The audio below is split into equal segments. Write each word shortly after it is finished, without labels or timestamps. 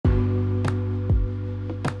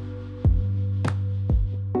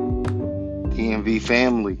DMV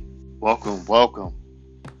family, welcome, welcome.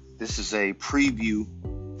 This is a preview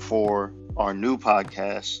for our new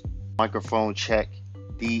podcast, Microphone Check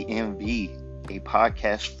DMV, a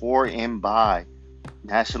podcast for and by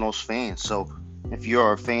Nationals fans. So if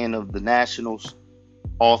you're a fan of the Nationals,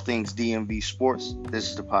 all things DMV sports, this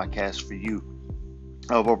is the podcast for you.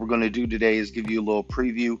 What we're going to do today is give you a little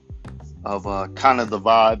preview of kind of the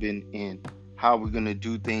vibe and how we're going to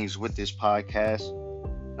do things with this podcast.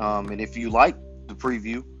 And if you like the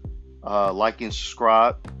preview, like and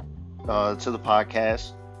subscribe to the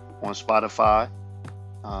podcast on Spotify,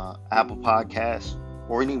 Apple Podcasts,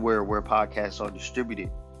 or anywhere where podcasts are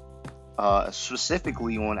distributed.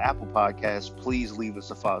 Specifically on Apple Podcasts, please leave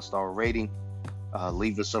us a 5-star rating,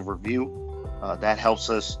 leave us a review. That helps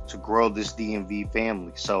us to grow this DMV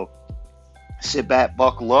family. So sit back,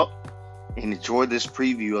 buckle up, and enjoy this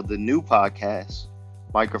preview of the new podcast,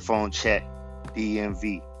 Microphone Check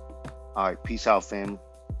DMV. All right, peace out, family.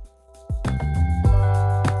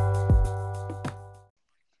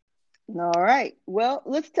 All right. Well,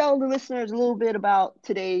 let's tell the listeners a little bit about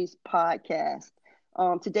today's podcast.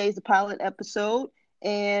 Today's the pilot episode,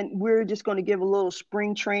 and we're just going to give a little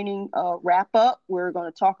spring training wrap up. We're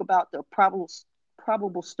going to talk about the probable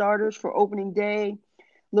starters for opening day,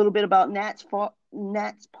 a little bit about Nats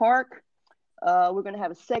Park. We're going to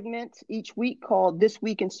have a segment each week called This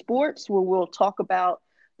Week in Sports, where we'll talk about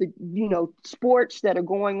the sports that are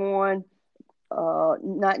going on,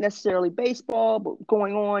 not necessarily baseball, but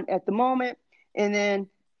going on at the moment. And then,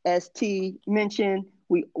 as T mentioned,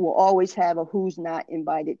 we will always have a who's not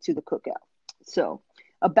invited to the cookout. So,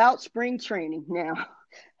 about spring training now,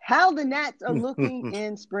 how the Nats are looking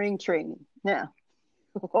in spring training now.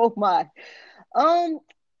 Oh my.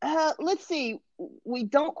 Let's see. We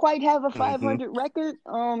don't quite have a 500 record.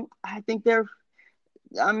 I think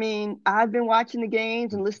I've been watching the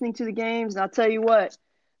games and listening to the games, and I'll tell you what,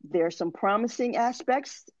 there's some promising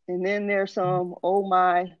aspects, and then there's some, oh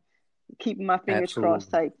my, keeping my fingers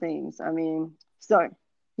crossed type things.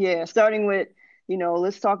 Starting with,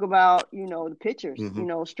 let's talk about, the pitchers,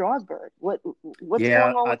 Strasburg. What's going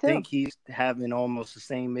on with him? I think he's having almost the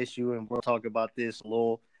same issue, and we'll talk about this a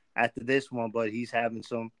little after this one, but he's having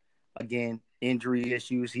some, again, injury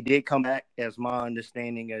issues. He did come back, as my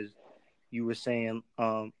understanding, as you were saying,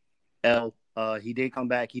 he did come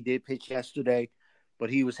back. He did pitch yesterday, but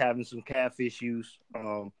he was having some calf issues.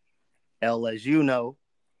 As you know,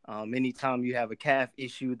 anytime you have a calf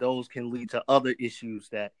issue, those can lead to other issues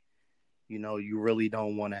that, you really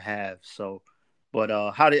don't want to have. So, but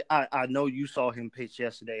I know you saw him pitch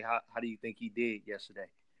yesterday. How do you think he did yesterday?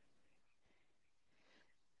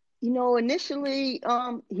 Initially,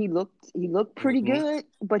 he looked pretty good,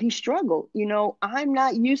 but he struggled. I'm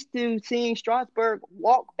not used to seeing Strasburg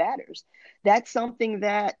walk batters. That's something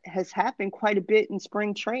that has happened quite a bit in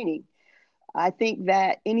spring training. I think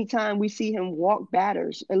that anytime we see him walk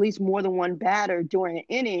batters, at least more than one batter during an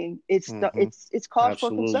inning, it's cause for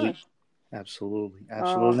concern. Absolutely. I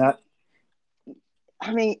hold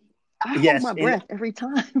my breath every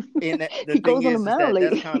time he goes on the mound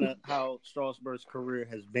lately. That's kind of how Strasburg's career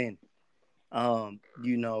has been.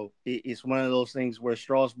 It's one of those things where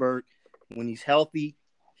Strasburg, when he's healthy,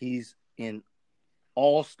 he's an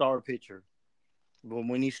all-star pitcher. But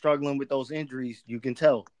when he's struggling with those injuries, you can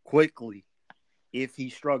tell quickly if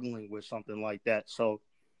he's struggling with something like that. So,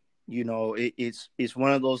 it's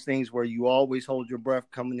one of those things where you always hold your breath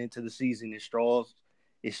coming into the season. Is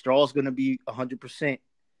Strasburg going to be 100%?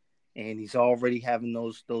 And he's already having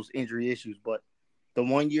those injury issues. But the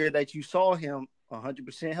one year that you saw him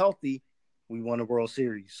 100% healthy, we won a World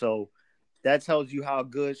Series. So that tells you how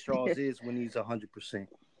good Strasburg is when he's 100%.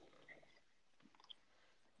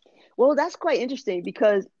 Well, that's quite interesting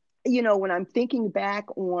because, when I'm thinking back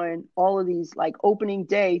on all of these, like opening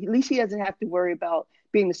day, at least he doesn't have to worry about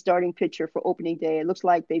being the starting pitcher for opening day. It looks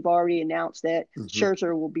like they've already announced that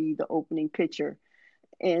Scherzer will be the opening pitcher.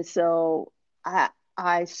 And so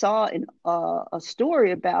I saw a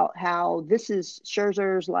story about how this is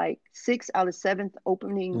Scherzer's like 6th out of 7th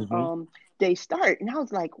opening day start. And I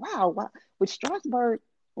was like, wow, with Strasburg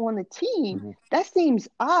on the team, that seems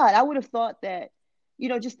odd. I would have thought that,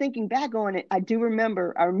 just thinking back on it, I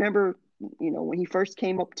remember, when he first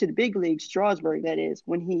came up to the big league, Strasburg, that is,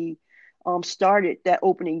 when he started that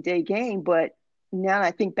opening day game. But now that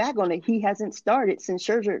I think back on it, he hasn't started since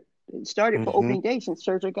Scherzer started for opening day since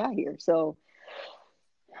Scherzer got here. So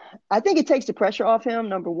I think it takes the pressure off him,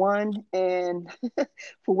 number one, and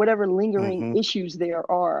for whatever lingering issues there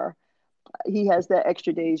are, he has that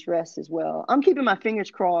extra day's rest as well. I'm keeping my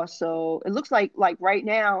fingers crossed. So it looks like right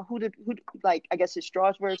now, I guess it's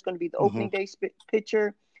Strasburg is going to be the opening day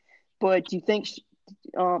pitcher. But do you think?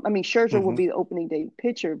 I mean, Scherzer will Hmm. be the opening day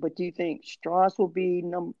pitcher, but do you think Strauss will be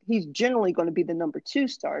He's generally going to be the number two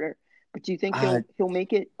starter, but do you think I he'll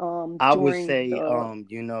make it I would during say, the?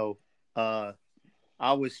 uh,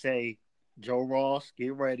 I would say Joe Ross,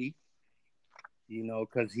 get ready,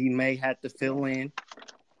 because he may have to Yeah, fill in,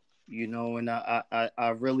 and I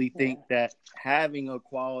really think yeah, that having a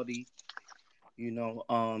quality,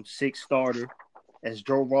 six starter, as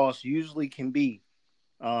Joe Ross usually can be.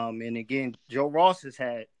 And again, Joe Ross has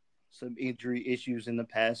had some injury issues in the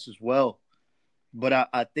past as well. But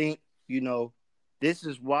I think, you know, this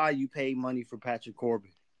is why you pay money for Patrick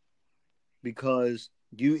Corbin, because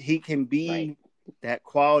he can right, be that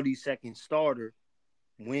quality second starter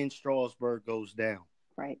when Strasburg goes down.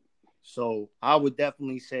 right, So I would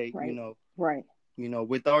definitely say, right, right.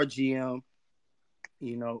 with our GM,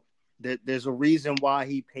 you know, that there's a reason why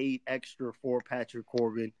he paid extra for Patrick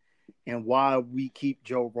Corbin and why we keep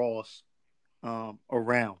Joe Ross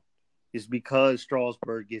around is because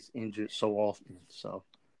Strasburg gets injured so often. So,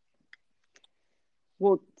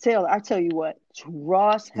 Well, Taylor, I tell you what,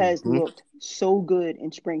 Ross has hmm. looked so good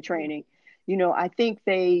in spring training. I think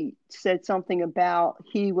they said something about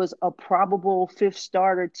he was a probable fifth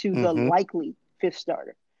starter to the Hmm. likely fifth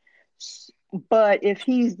starter. But if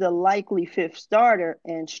he's the likely fifth starter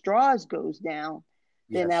and Strauss goes down,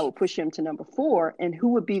 then that Yes, will push him to number four. And who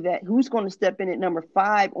would be that? Who's going to step in at number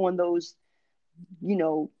five on those,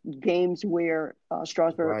 games where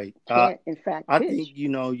Strasburg right. can't, in fact, I think pitch?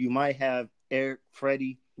 you might have Eric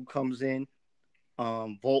Freddie who comes in.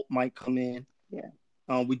 Volt might come in. Yeah.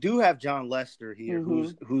 We do have John Lester here,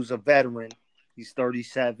 Mm-hmm. who's a veteran. He's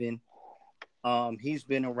 37. He's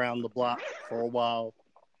been around the block for a while.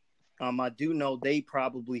 I do know they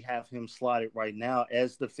probably have him slotted right now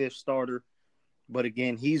as the fifth starter, but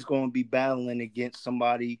again, he's going to be battling against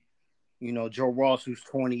somebody, Joe Ross, who's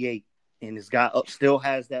 28 and still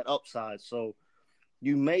has that upside. So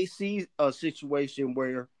you may see a situation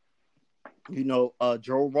where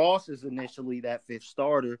Joe Ross is initially that fifth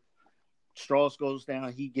starter. Strauss goes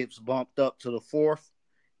down, he gets bumped up to the fourth,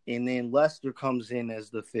 and then Lester comes in as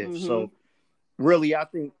the fifth. Mm-hmm. So really, I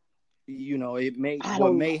think I what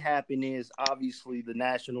don't may know. happen is obviously the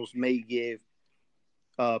Nationals may give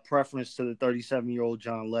preference to the 37-year-old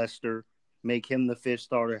John Lester, make him the fifth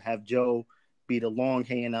starter, have Joe be the long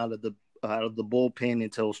hand out of the bullpen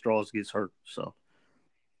until Strauss gets hurt. So.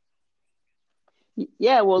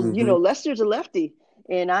 Yeah, well, Hmm. Lester's a lefty,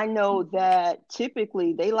 and I know that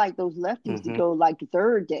typically they like those lefties to Hmm. go like the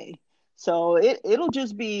third day. So it'll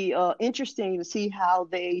just be interesting to see how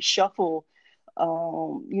they shuffle,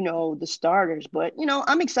 the starters. But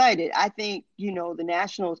I'm excited. I think the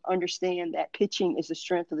Nationals understand that pitching is the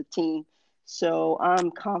strength of the team. So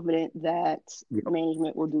I'm confident that Yep,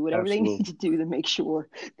 management will do whatever they need absolutely. to do to make sure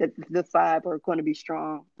that the five are going to be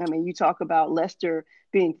strong. I mean, you talk about Lester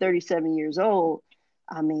being 37 years old.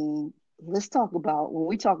 I mean, let's talk about when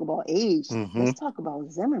we talk about age, Hmm. let's talk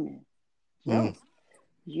about Zimmerman. Mm.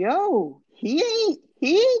 Yo, he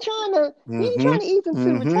ain't trying to ease into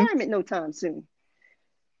Hmm. retirement no time soon.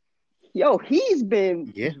 Yo, he's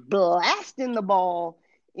been Yeah, blasting the ball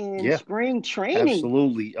in yeah, spring training.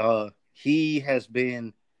 absolutely. He has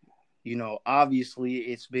been, obviously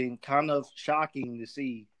it's been kind of shocking to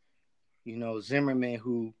see, Zimmerman,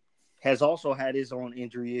 who has also had his own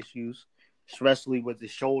injury issues, especially with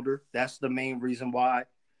his shoulder. That's the main reason why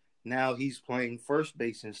now he's playing first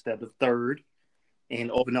base instead of third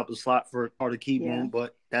and open up a slot for Carter Yeah. Keyboom.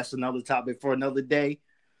 But that's another topic for another day.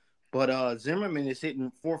 But Zimmerman is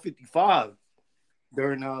hitting 455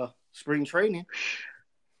 during spring training.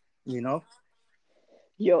 You know.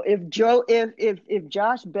 Yo, if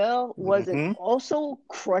Josh Bell wasn't Mm-hmm. also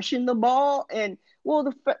crushing the ball, and well,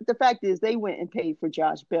 the fact is they went and paid for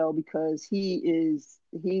Josh Bell because he is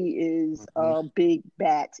Mm-hmm. a big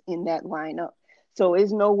bat in that lineup. So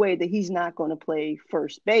there's no way that he's not going to play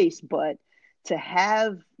first base. But to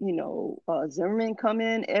have Zimmerman come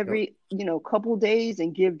in Yep. every couple days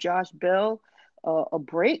and give Josh Bell a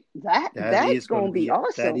break, That that's is going going to to be be that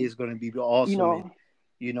awesome. is going to be You awesome, and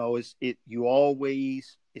know, you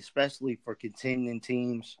always, especially for contending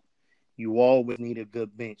teams, you always need a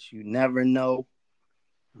good bench. You never know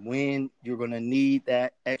when you're going to need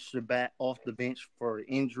that extra bat off the bench for an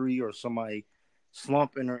injury or somebody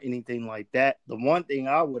slumping or anything like that. The one thing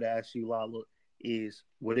I would ask you, Lala, is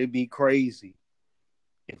would it be crazy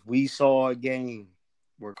if we saw a game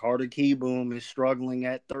where Carter Keyboom is struggling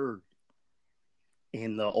at third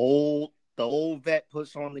and the old vet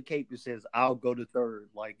puts on the cape and says, "I'll go to third,"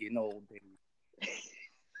 like in old days.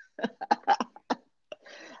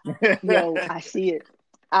 yo, I see it.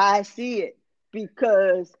 I see it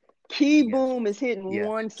because Key Yes. Boom is hitting Yes.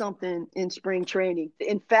 1-something in spring training.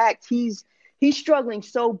 In fact, he's struggling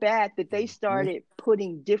so bad that they started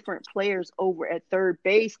putting different players over at third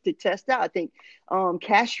base to test out. I think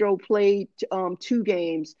Castro played 2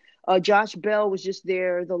 games. Josh Bell was just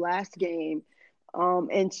there the last game.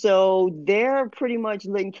 And so they're pretty much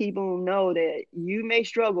letting Key Boom know that you may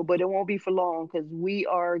struggle, but it won't be for long because we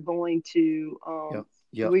are going to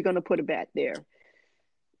Yep. we're going to put a bat there.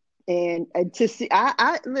 And to see,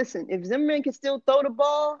 I listen. If Zimmerman can still throw the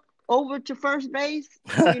ball over to first base,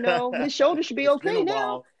 his shoulder should be It's okay been a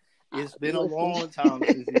now. while. It's been a Listen. long time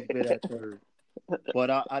since he's been at third. But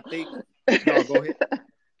I think no, go ahead.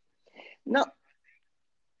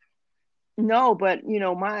 No, but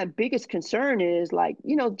my biggest concern is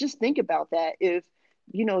just think about that. If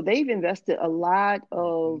they've invested a lot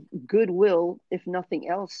of goodwill, if nothing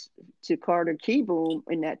else, to Carter Kieboom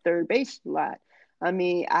in that third base slot. I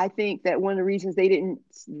mean, I think that one of the reasons they didn't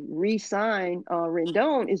re-sign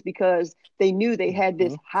Rendon is because they knew they had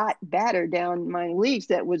this hot batter down in minor leagues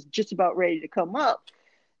that was just about ready to come up.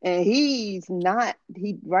 And he's not,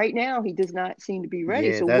 right now, he does not seem to be ready.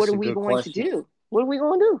 Yeah, so that's what are a we good going question. to do? What are we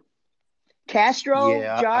going to do? Castro,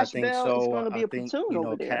 Yeah, I Josh think Bell, so. it's going to be I a think, platoon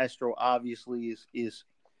over there. Castro obviously is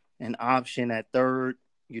an option at third,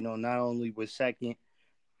 not only with second,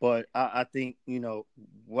 but I think,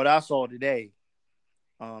 what I saw today,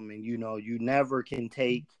 and you never can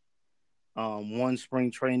take one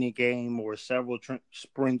spring training game or several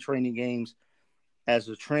spring training games as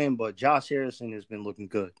a trend, but Josh Harrison has been looking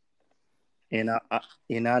good. And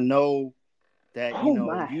I know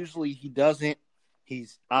that, usually he doesn't.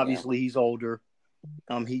 He's older.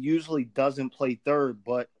 He usually doesn't play third,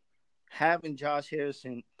 but having Josh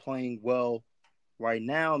Harrison playing well right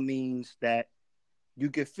now means that you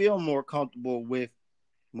can feel more comfortable with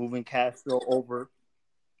moving Castro over.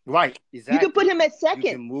 Right, exactly. You can put him at second.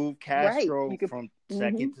 You can move Castro right. from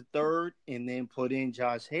second to third and then put in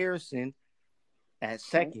Josh Harrison at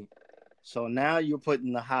second. Right. So now you're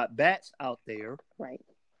putting the hot bats out there. Right.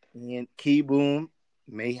 And Key Boom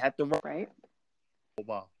may have to run. Right.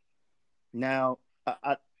 Now,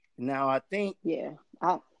 I think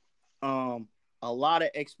a lot of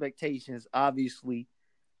expectations, obviously,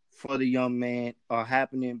 for the young man are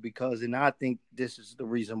happening because, and I think this is the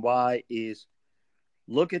reason why, is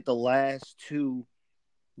look at the last 2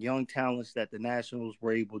 young talents that the Nationals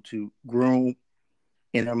were able to groom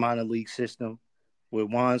in their minor league system with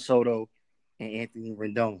Juan Soto and Anthony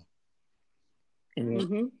Rendon. And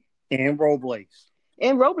Robles.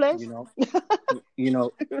 And Robles.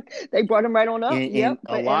 They brought him right on up. And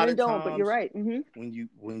a lot of times, but you're right. When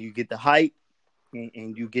you get the hype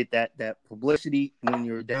and you get that publicity when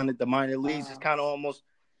you're down at the minor leagues, it's kind of almost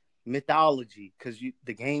mythology because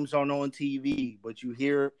the games aren't on TV, but you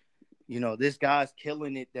hear, this guy's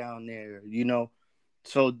killing it down there,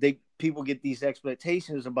 So people get these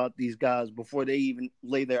expectations about these guys before they even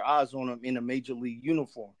lay their eyes on them in a major league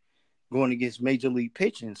uniform, going against major league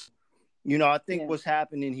pitching. I think what's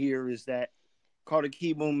happening here is that Carter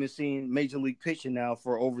Kieboom is seeing major league pitching now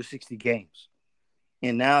for over 60 games.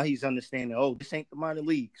 And now he's understanding, this ain't the minor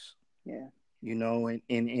leagues. Yeah.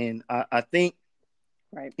 And I think,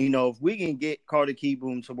 right. If we can get Carter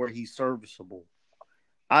Kieboom to where he's serviceable,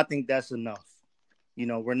 I think that's enough.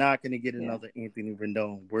 We're not going to get another Anthony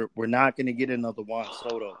Rendon. We're not going to get another Juan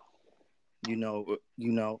Soto.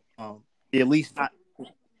 At least not,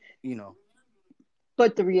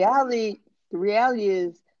 But the reality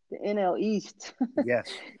is the NL East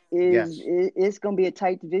it's going to be a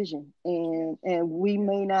tight division, and we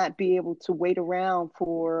may not be able to wait around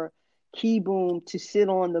for Kieboom to sit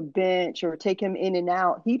on the bench or take him in and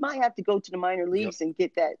out. He might have to go to the minor leagues and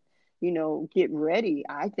get that, get ready.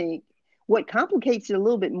 I think what complicates it a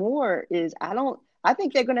little bit more is I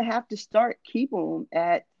think they're going to have to start Kieboom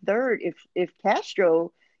at third if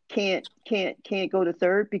Castro can't go to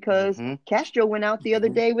third because Castro went out the other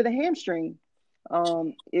day with a hamstring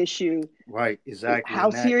issue. Right, exactly. How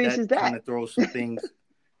serious is that? Kind of throws some things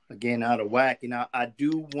again out of whack. And I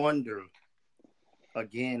do wonder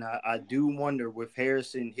with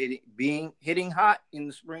Harrison hitting hot in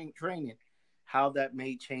the spring training, how that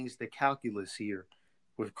may change the calculus here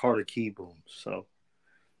with Carter Kieboom. So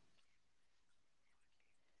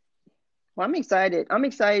well, I'm excited. I'm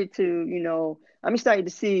excited to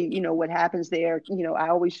see, what happens there. I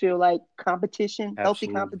always feel like competition, healthy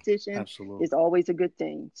competition is always a good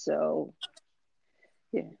thing. So,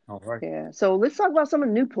 yeah. All right. Yeah. So let's talk about some of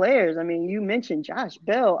the new players. I mean, you mentioned Josh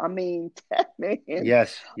Bell. I mean, that man.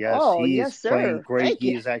 Yes. Oh, he yes, is playing sir. great. Thank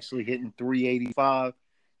He you. is actually hitting 385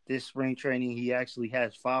 this spring training. He actually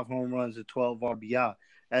has 5 home runs and 12 RBI.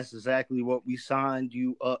 That's exactly what we signed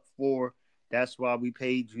you up for. That's why we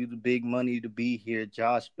paid you the big money to be here,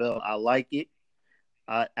 Josh Bell. I like it.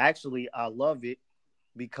 I love it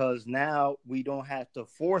because now we don't have to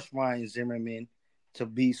force Ryan Zimmerman to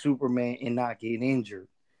be Superman and not get injured.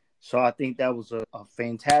 So I think that was a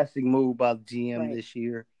fantastic move by the GM Right. this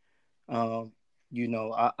year. Um,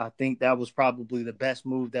 I think that was probably the best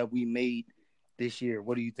move that we made this year.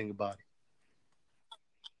 What do you think about it?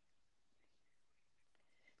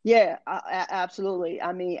 Yeah, absolutely.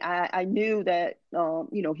 I mean, I knew that,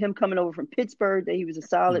 him coming over from Pittsburgh, that he was a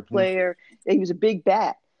solid Mm-hmm. player, that he was a big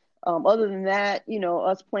bat. Other than that,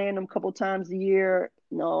 us playing him a couple times a year,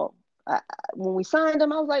 when we signed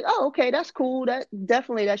him, I was like, oh, okay, that's cool.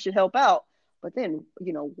 That should help out. But then,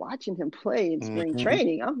 watching him play in spring Mm-hmm.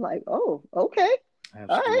 training, I'm like, oh, okay, all right,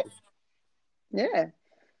 Absolutely. yeah.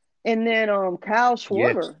 And then Kyle Yes.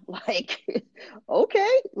 Schwarber, like,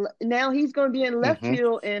 okay, now he's going to be in left Mm-hmm.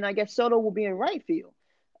 field, and I guess Soto will be in right field.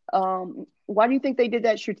 Why do you think they did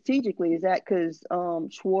that strategically? Is that because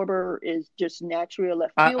Schwarber is just naturally a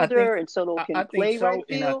left I think fielder and Soto I can think play right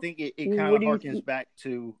so, and I field? think it kind What of do you harkens back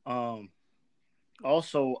to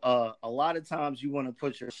also a lot of times you want to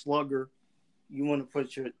put your slugger, you want to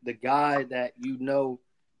put the guy that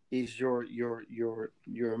is your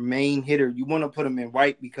main hitter. You want to put him in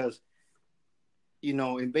right because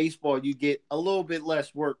in baseball you get a little bit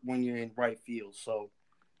less work when you're in right field. So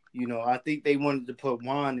I think they wanted to put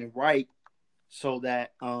Juan in right so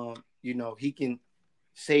that he can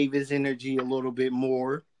save his energy a little bit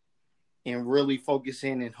more and really focus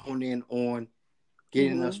in and hone in on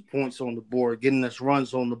getting us Mm-hmm. points on the board, getting us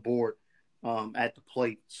runs on the board at the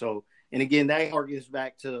plate. So, and again, that harkens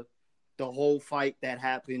back to the whole fight that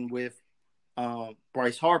happened with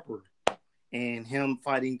Bryce Harper and him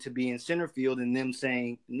fighting to be in center field and them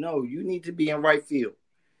saying, no, you need to be in right field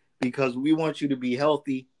because we want you to be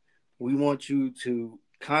healthy. We want you to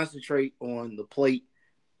concentrate on the plate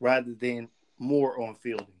rather than more on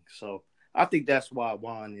fielding. So I think that's why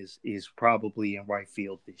Juan is probably in right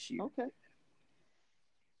field this year. Okay.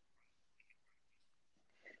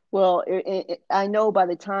 Well, I know by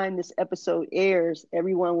the time this episode airs,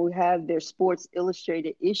 everyone will have their Sports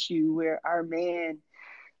Illustrated issue where our man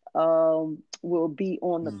will be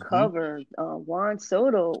on the Mm-hmm. cover. Juan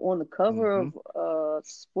Soto on the cover Mm-hmm. of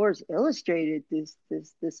Sports Illustrated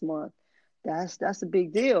this month. That's a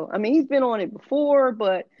big deal. I mean, he's been on it before,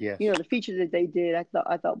 but Yes. the feature that they did,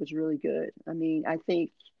 I thought was really good. I mean, I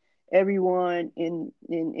think everyone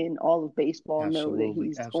in all of baseball know that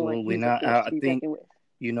Absolutely. Absolutely. he's a Now, force to I be think, reckoned with.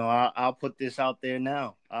 I'll put this out there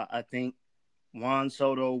now. I think Juan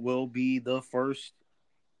Soto will be the first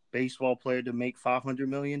baseball player to make $500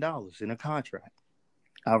 million in a contract.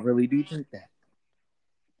 I really do think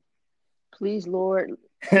Please, Lord,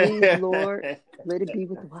 that. let it be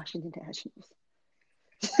with the Washington Nationals.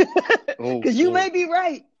 Oh, Because you oh, may be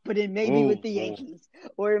right, but it may be with oh, the oh. Yankees,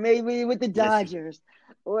 or it may be with the Listen, Dodgers,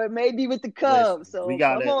 or it may be with the listen. Cubs. We So come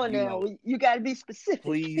gotta, on now, you got to be specific.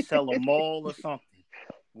 please sell a mall or something.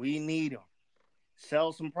 We need them.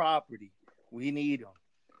 Sell some property. We need them.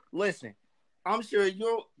 Listen, I'm sure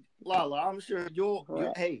you'll, Lala. I'm sure you'll.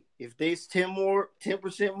 Right. Hey, if there's 10%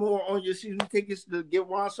 more on your season tickets to give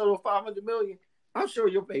Juan Soto $500 million, I'm sure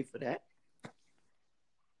you'll pay for that.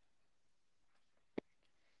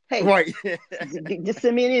 Hey, Right. just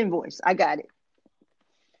send me an invoice. I got it.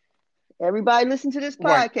 Everybody listen to this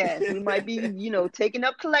Right. podcast. We might be, taking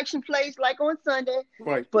up collection plates like on Sunday,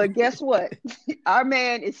 Right. but guess what? Our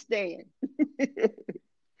man is staying.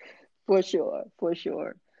 For sure, for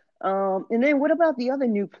sure. And then what about the other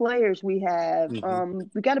new players we have? Mm-hmm.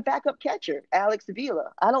 We got a backup catcher, Alex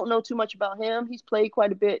Avila. I don't know too much about him. He's played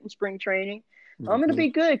quite a bit in spring training. Mm-hmm. It'll be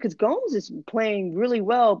good because Gomes is playing really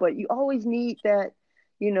well, but you always need that,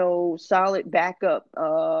 solid backup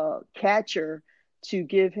catcher to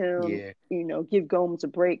give him, Yeah. give Gomes a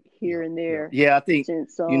break here Yeah. and Yeah. there Yeah. I think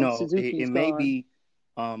since it Suzuki's may gone. be.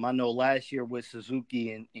 I know last year with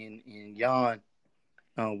Suzuki and Jan.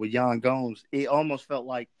 With Yan Gomes, it almost felt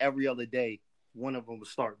like every other day one of them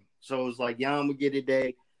was starting. So it was like Yan would get a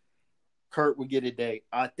day, Kurt would get a day.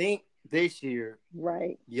 I think this year,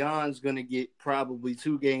 Right. Jan's going to get probably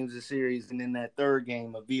 2 games a series, and in that third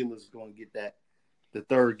game, Avila's going to get the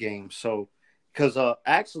third game. So, because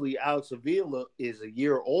actually Alex Avila is a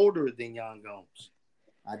year older than Yan Gomes.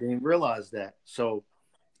 I didn't realize that. So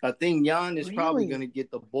I think Yan is probably going to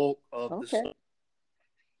get the bulk of the stuff.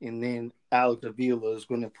 And then Alex Avila is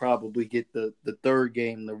going to probably get the third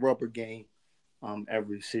game, the rubber game,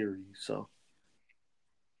 every series. So,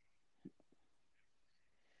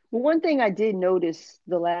 Well, one thing I did notice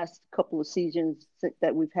the last couple of seasons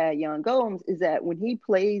that we've had Yan Gomes is that when he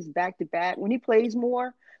plays back to back, when he plays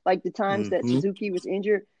more, like the times that Mm-hmm. Suzuki was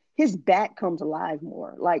injured, his bat comes alive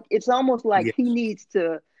more. Like it's almost like Yes, he needs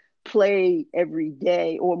to play every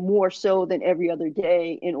day or more so than every other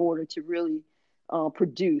day in order to really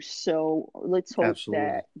produce. So let's hope absolutely,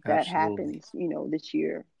 that that absolutely. happens, this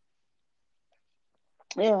year.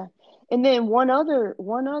 Yeah. And then one other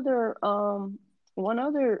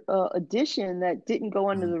addition that didn't go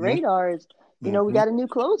under the Mm-hmm. radar is, we Mm-hmm. got a new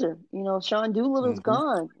closer. Sean Doolittle's Mm-hmm.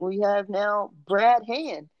 gone. We have now Brad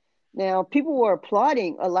Hand. Now people were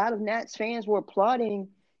applauding, a lot of Nats fans were applauding,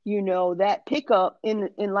 that pickup in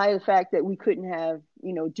light of the fact that we couldn't have,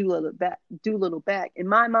 Doolittle back. In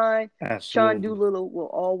my mind, Sean Absolutely. Doolittle will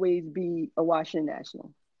always be a Washington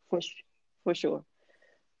National for sure.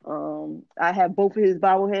 I have both of his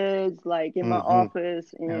bobbleheads like in my Mm-hmm.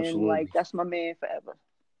 office, and like Absolutely. that's my man forever.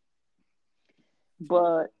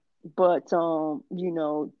 But but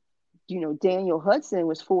Daniel Hudson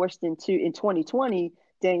was forced into in 2020.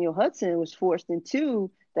 Daniel Hudson was forced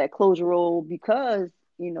into that closer role because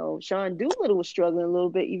Sean Doolittle was struggling a little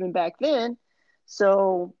bit even back then.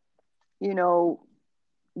 So you know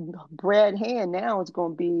Brad Hand now is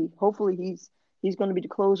going to be, hopefully he's going to be the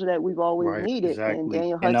closer that we've always Right, needed, and exactly.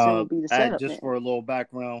 Daniel And Hudson will be the setup just man. for a little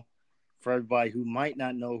background for everybody who might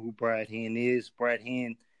not know who Brad Hand is, Brad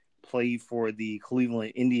Hand played for the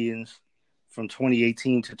Cleveland Indians from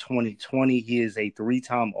 2018 to 2020. He is a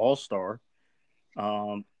three-time All-Star.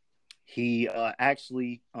 Um, he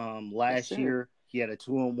actually Yes, last sir. year he had a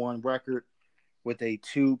 2-1 record with a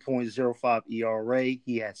 2.05 ERA.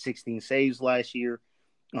 He had 16 saves last year,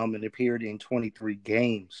 and appeared in 23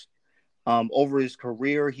 games. Over his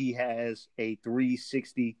career, he has a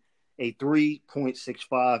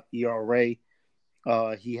 3.65 ERA.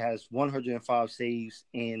 He has 105 saves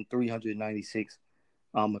and 396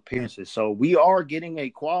 appearances. So we are getting a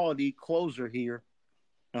quality closer here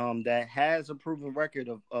that has a proven record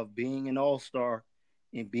of being an all-star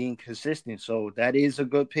and being consistent. So that is a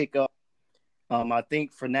good pickup. I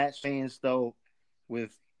think for Nats fans, though,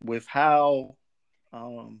 with how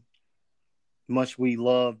much we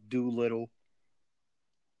love Doolittle,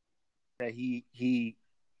 that he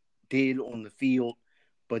did on the field,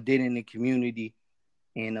 but did in the community,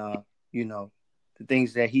 and the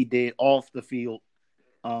things that he did off the field,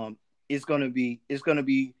 um, it's gonna be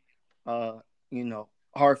uh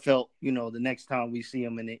heartfelt. The next time we see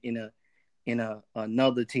him in a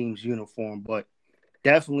another team's uniform, but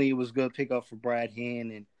definitely it was a good pickup for Brad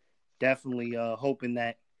Hand, and definitely hoping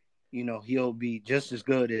that he'll be just as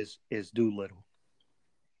good as Doolittle.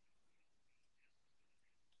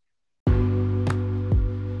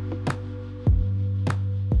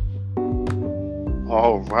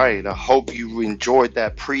 All right. I hope you enjoyed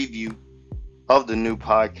that preview of the new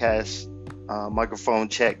podcast, Microphone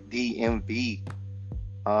Check DMV.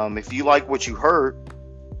 If you like what you heard,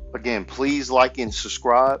 again, please like and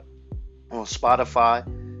subscribe on Spotify,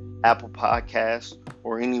 Apple Podcasts,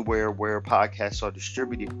 or anywhere where podcasts are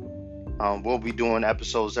distributed. We'll be doing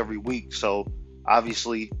episodes every week, so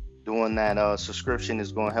obviously doing that subscription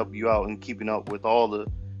is going to help you out in keeping up with all the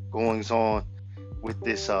goings on with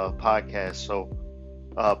this podcast. So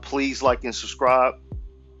please like and subscribe.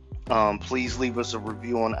 Please leave us a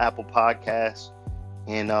review on Apple Podcasts,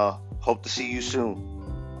 and hope to see you soon.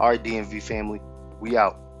 All right, DMV family, we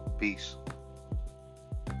out. Peace.